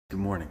Good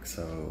morning.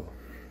 So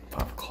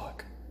 5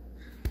 o'clock.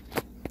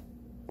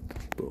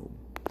 Boom.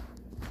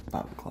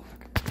 5 o'clock.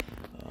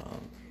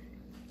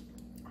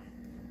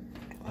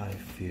 I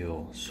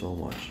feel so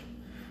much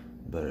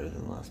better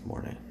than last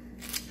morning.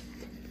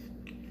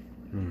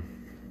 I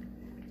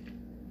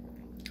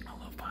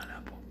love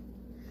pineapple.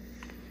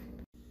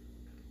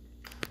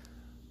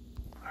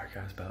 Alright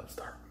guys, about to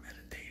start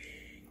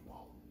meditating.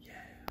 Whoa, yeah.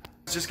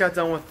 Just got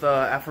done with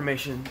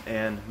affirmation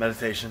and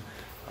meditation.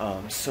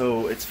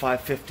 So it's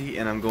 5:50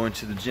 and I'm going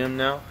to the gym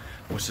now,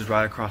 which is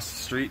right across the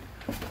street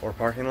or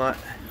parking lot.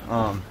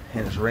 And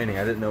it's raining.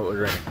 I didn't know it was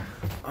raining.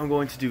 I'm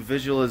going to do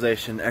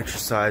visualization,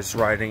 exercise,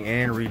 writing,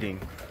 and reading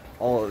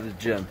all at the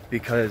gym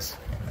because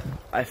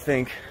I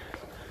think,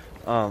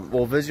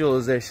 well,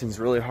 visualization is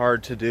really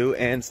hard to do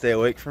and stay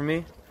awake for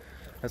me.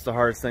 That's the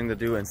hardest thing to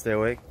do and stay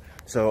awake.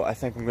 So I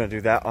think I'm going to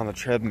do that on the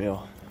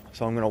treadmill.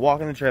 So I'm going to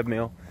walk on the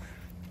treadmill,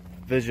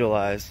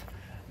 visualize,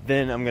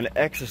 then I'm going to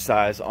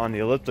exercise on the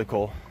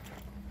elliptical,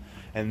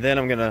 and then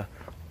I'm going to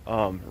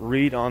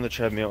read on the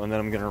treadmill, and then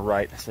I'm going to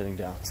write sitting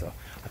down. So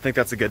I think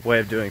that's a good way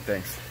of doing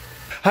things.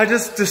 I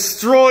just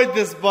destroyed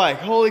this bike.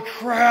 Holy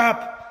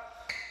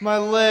crap. My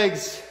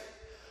legs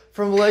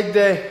from leg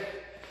day.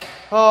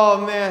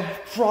 Oh man,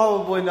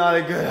 probably not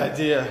a good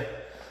idea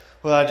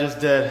what I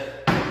just did.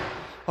 I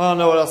don't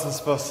know what else I'm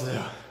supposed to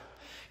do.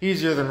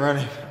 Easier than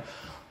running.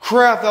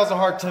 Crap, that was a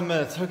hard 10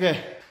 minutes.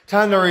 Okay,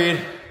 time to read.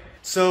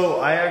 So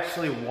I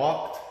actually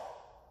walked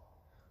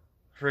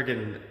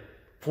friggin'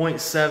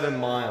 0.7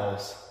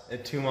 miles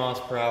at 2 miles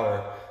per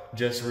hour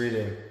just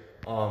reading.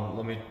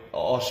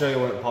 I'll show you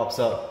when it pops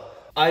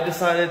up. I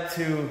decided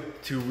to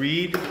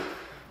read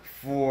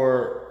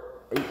for,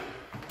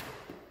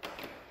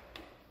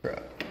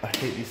 I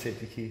hate these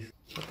safety keys.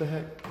 What the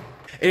heck?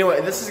 Anyway,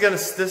 this is gonna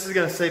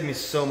save me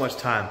so much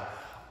time.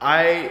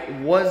 I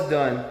was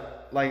done,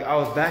 like I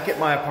was back at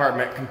my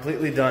apartment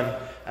completely done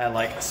at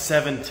like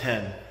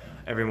 7:10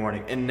 every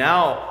morning. And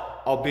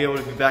now I'll be able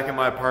to be back in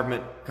my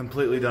apartment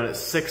completely done at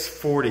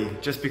 6:40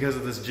 just because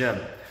of this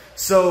gym.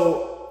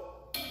 So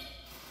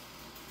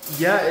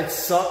yeah, it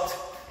sucked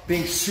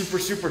being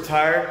super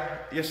tired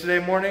yesterday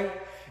morning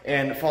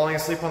and falling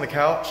asleep on the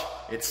couch.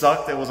 It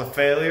sucked, it was a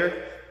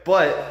failure.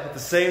 But at the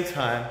same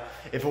time,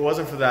 if it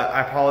wasn't for that,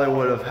 I probably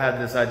would have had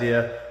this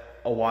idea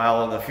a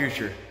while in the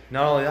future.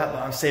 Not only that,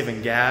 but I'm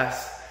saving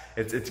gas.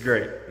 It's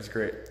great, it's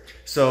great.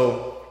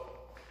 So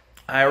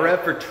I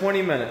read for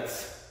 20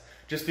 minutes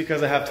just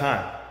because I have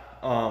time.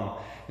 Now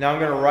I'm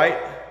gonna write,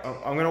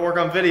 I'm gonna work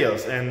on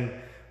videos, and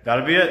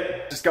that'll be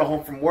it. Just got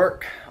home from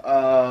work.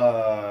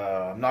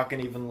 I'm not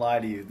gonna even lie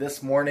to you.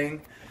 This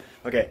morning,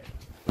 okay.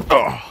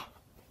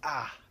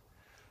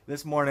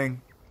 This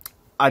morning,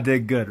 I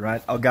did good,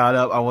 right? I got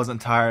up, I wasn't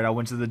tired, I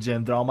went to the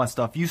gym, did all my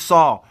stuff. You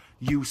saw,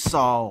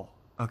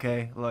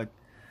 okay? Look,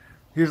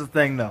 here's the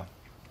thing though.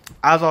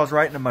 As I was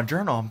writing in my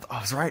journal,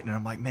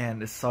 I'm like, man,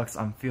 this sucks.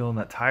 I'm feeling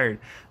that tired.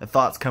 The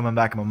thoughts coming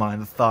back in my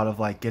mind, the thought of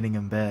like getting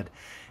in bed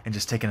and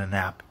just taking a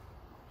nap.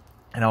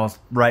 And I was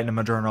writing in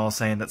my journal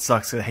saying that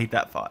sucks. I hate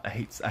that thought.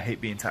 I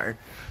hate being tired.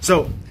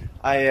 So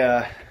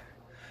I'm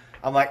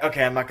like,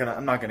 okay, I'm not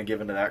gonna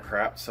give into that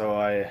crap. So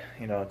I,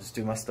 just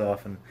do my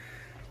stuff and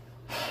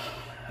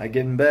I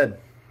get in bed.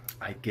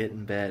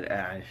 And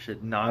I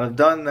should not have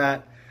done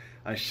that.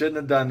 I shouldn't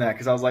have done that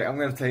because I was like, I'm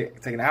gonna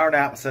take an hour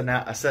nap.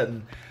 I set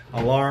an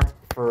alarm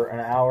for an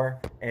hour,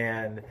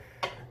 and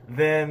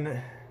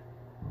then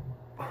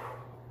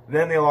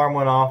the alarm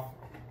went off,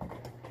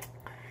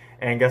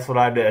 and guess what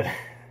I did?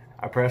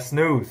 I pressed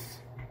snooze.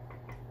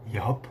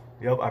 Yup,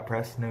 I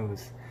pressed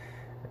snooze,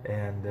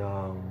 and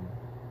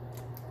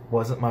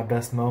wasn't my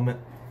best moment,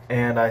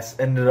 and I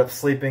ended up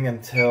sleeping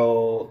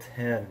until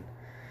 10,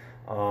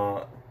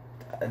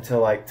 until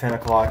like 10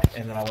 o'clock,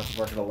 and then I went to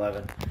work at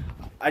 11.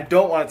 I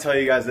don't want to tell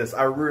you guys this.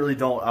 I really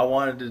don't. I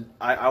want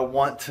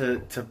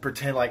to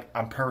pretend like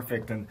I'm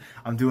perfect and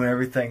I'm doing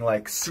everything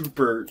like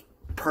super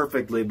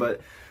perfectly,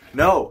 but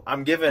no,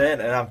 I'm giving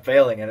in and I'm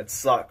failing, and it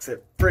sucks.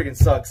 It friggin'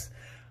 sucks.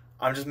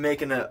 I'm just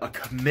making a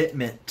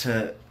commitment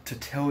to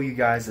tell you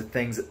guys the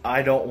things that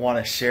I don't want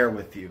to share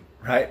with you,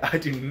 right? I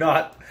do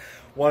not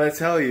want to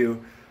tell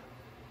you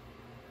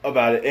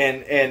about it.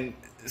 And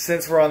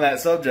since we're on that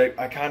subject,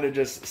 I kind of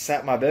just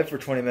sat in my bed for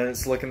 20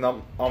 minutes looking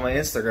on my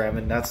Instagram,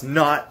 and that's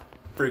not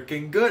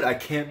freaking good. I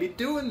can't be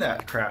doing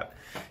that crap,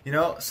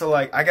 so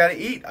like I gotta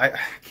eat.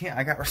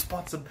 I got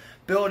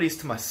responsibilities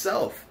to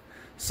myself,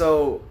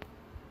 so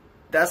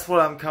that's what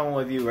I'm coming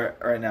with you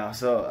right now.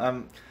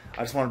 So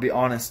I just want to be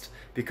honest,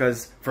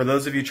 because for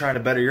those of you trying to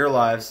better your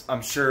lives,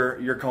 I'm sure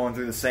you're going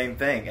through the same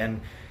thing,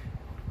 and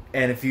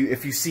if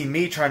you see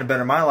me trying to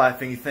better my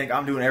life and you think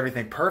I'm doing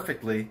everything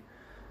perfectly,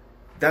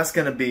 that's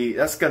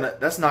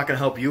not gonna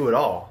help you at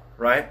all,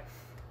 right?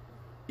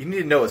 You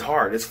need to know it's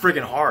hard. It's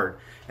freaking hard.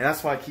 And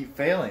that's why I keep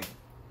failing.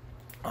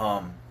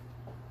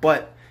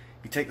 But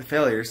you take the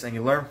failures and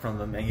you learn from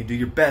them and you do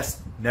your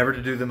best never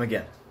to do them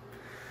again.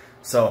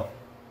 So,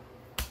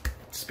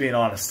 just being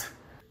honest.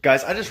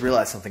 Guys, I just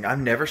realized something. I've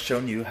never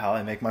shown you how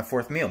I make my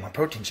fourth meal, my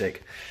protein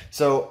shake.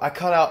 So I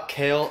cut out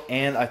kale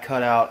and I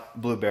cut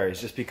out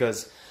blueberries just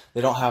because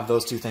they don't have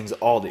those two things at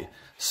Aldi.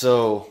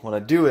 So what I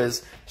do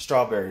is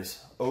strawberries,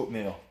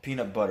 oatmeal,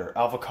 peanut butter,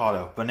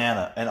 avocado,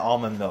 banana, and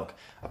almond milk.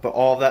 I put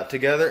all of that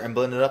together and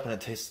blend it up and it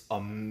tastes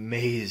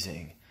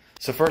amazing.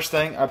 So first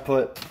thing, I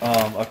put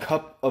a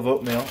cup of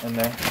oatmeal in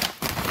there.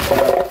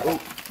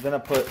 Then I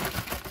put,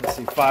 let's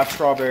see, 5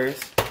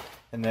 strawberries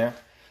in there.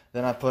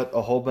 Then I put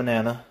a whole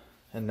banana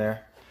in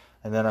there,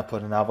 and then I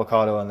put an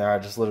avocado in there. I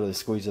just literally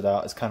squeeze it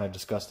out. It's kind of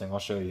disgusting. I'll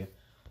show you.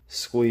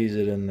 Squeeze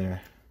it in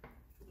there.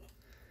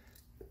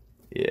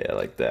 Yeah,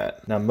 like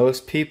that. Now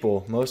most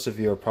of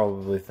you are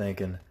probably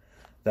thinking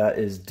that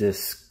is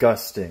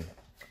disgusting,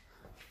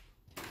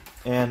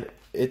 and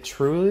it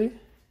truly,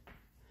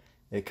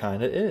 it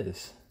kind of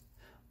is.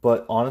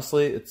 But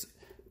honestly, it's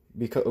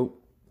because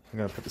I'm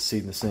gonna put the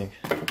seed in the sink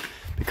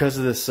because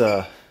of this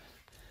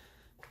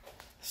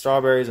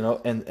strawberries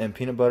and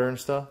peanut butter and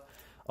stuff.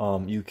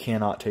 You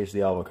cannot taste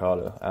the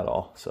avocado at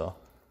all, so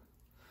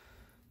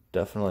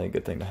definitely a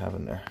good thing to have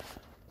in there.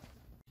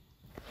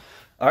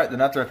 Alright,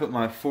 then after I put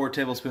my 4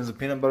 tablespoons of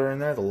peanut butter in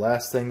there, the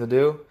last thing to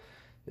do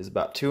is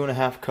about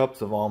 2.5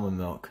 cups of almond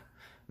milk.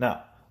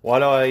 Now, why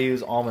do I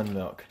use almond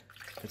milk?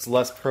 It's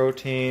less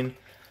protein,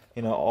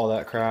 you know, all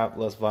that crap,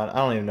 less vitamin. I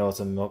don't even know what's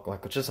in milk,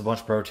 like it's just a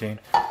bunch of protein,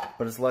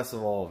 but it's less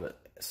of all of it.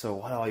 So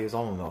why do I use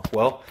almond milk?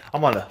 Well,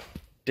 I'm on a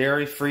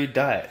dairy-free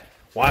diet.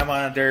 Why am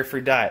I on a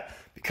dairy-free diet?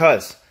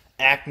 Because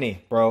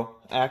acne, bro.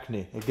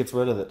 Acne. It gets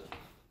rid of it.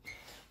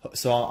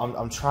 So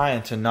I'm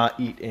trying to not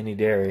eat any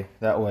dairy.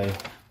 That way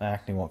my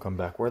acne won't come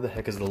back. Where the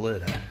heck is the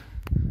lid at?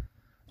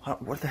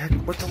 What the heck?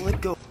 Where'd the lid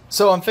go?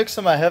 So I'm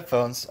fixing my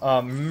headphones.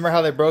 Remember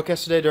how they broke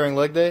yesterday during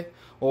leg day?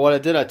 Well, what I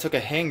did, I took a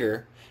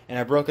hanger and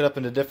I broke it up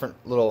into different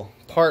little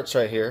parts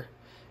right here.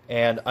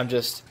 And I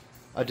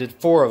did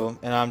 4 of them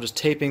and I'm just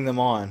taping them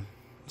on.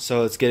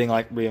 So it's getting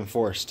like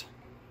reinforced.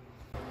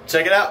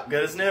 Check it out.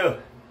 Good as new.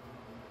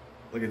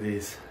 Look at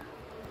these.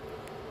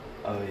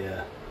 Oh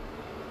yeah.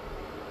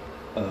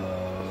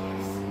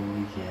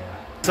 Oh yeah.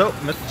 So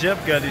I'm at the gym,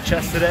 gonna do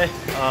chest today.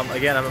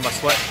 Again, I'm in my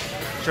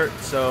sweatshirt,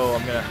 so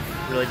I'm gonna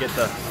really get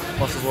the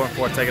muscles worn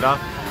before I take it off.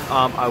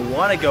 I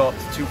want to go up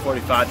to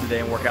 245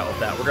 today and work out with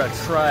that. We're gonna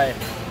try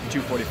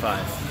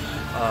 245.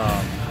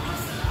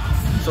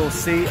 So we'll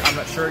see. I'm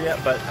not sure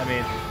yet, but I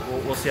mean,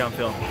 we'll see how I'm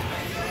feeling.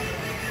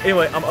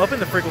 Anyway, I'm upping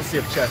the frequency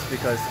of chest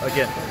because,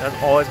 again, that's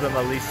always been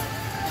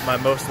my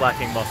most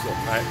lacking muscle,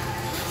 right?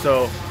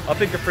 So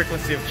upping the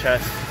frequency of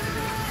chest.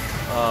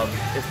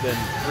 It's been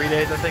 3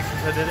 days, I think,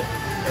 since I did it,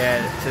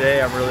 and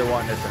today I'm really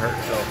wanting it to hurt,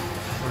 so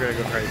we're gonna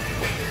go crazy.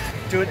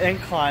 Do an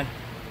incline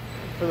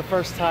for the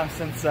first time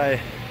since I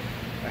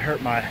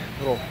hurt my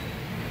little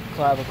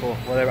clavicle,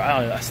 whatever. I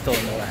don't know. I still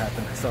don't know what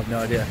happened. I still have no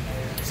idea.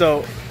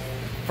 So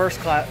first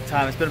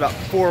time. It's been about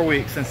 4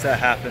 weeks since that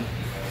happened,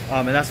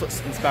 and that's what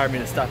inspired me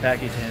to stop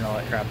back eating and all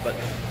that crap. But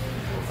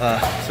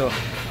so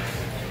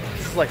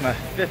this is like my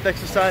 5th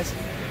exercise,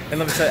 and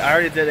let me tell you, I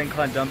already did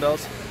incline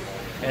dumbbells,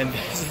 and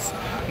this is.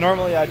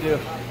 Normally I do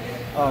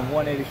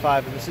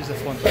 185, but this is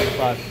just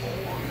 135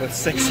 with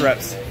 6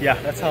 reps. Yeah,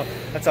 that's how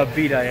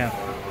beat I am.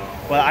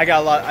 But I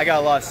got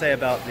a lot to say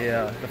about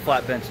the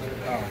flat bench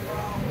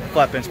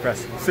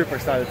press. I'm super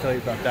excited to tell you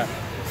about that.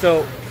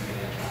 So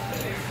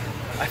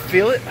I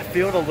feel it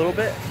a little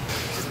bit,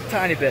 just a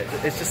tiny bit.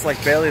 It's just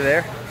like barely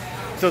there.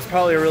 So it's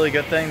probably a really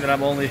good thing that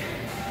I'm only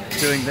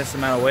doing this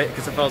amount of weight,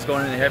 because if I was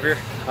going any heavier,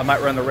 I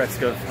might run the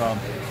risk of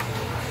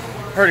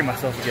hurting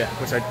myself again,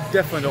 which I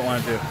definitely don't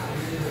want to do.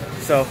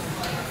 So,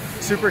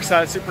 super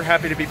excited, super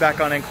happy to be back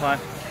on incline.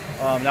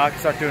 Now I can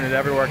start doing it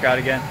every workout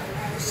again.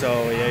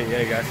 So,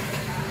 yeah, guys.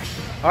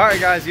 All right,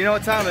 guys, you know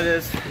what time it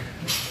is.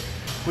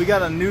 We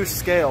got a new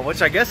scale,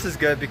 which I guess is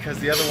good because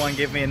the other one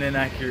gave me an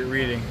inaccurate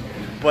reading.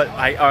 But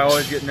I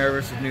always get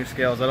nervous with new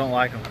scales. I don't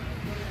like them.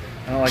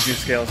 I don't like new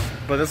scales.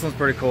 But this one's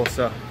pretty cool,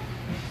 so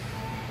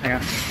hang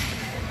on.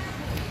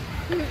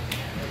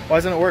 Why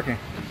isn't it working?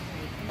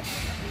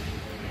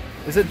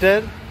 Is it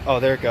dead?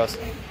 Oh, there it goes.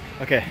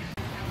 Okay.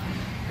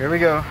 Here we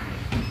go.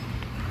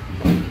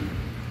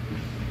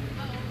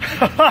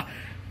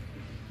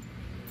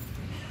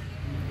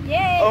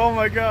 Yay! Oh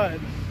my god.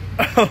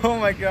 Oh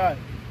my god.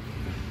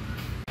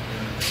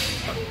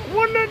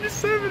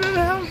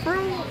 197.5,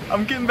 bro.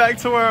 I'm getting back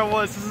to where I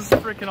was. This is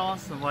freaking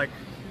awesome. Like,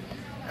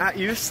 that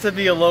used to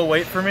be a low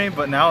weight for me,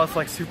 but now it's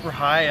like super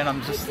high, and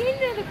I'm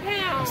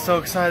so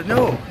excited.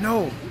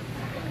 No.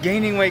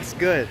 Gaining weight's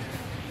good.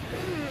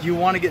 You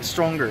want to get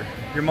stronger.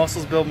 Your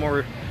muscles build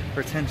more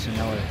retention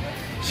that way.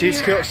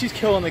 She's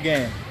killing the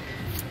game.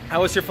 I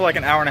was here for like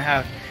an hour and a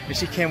half, and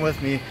she came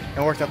with me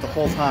and worked out the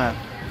whole time.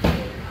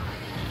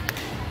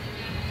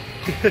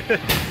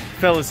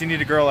 Fellas, you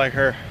need a girl like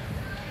her.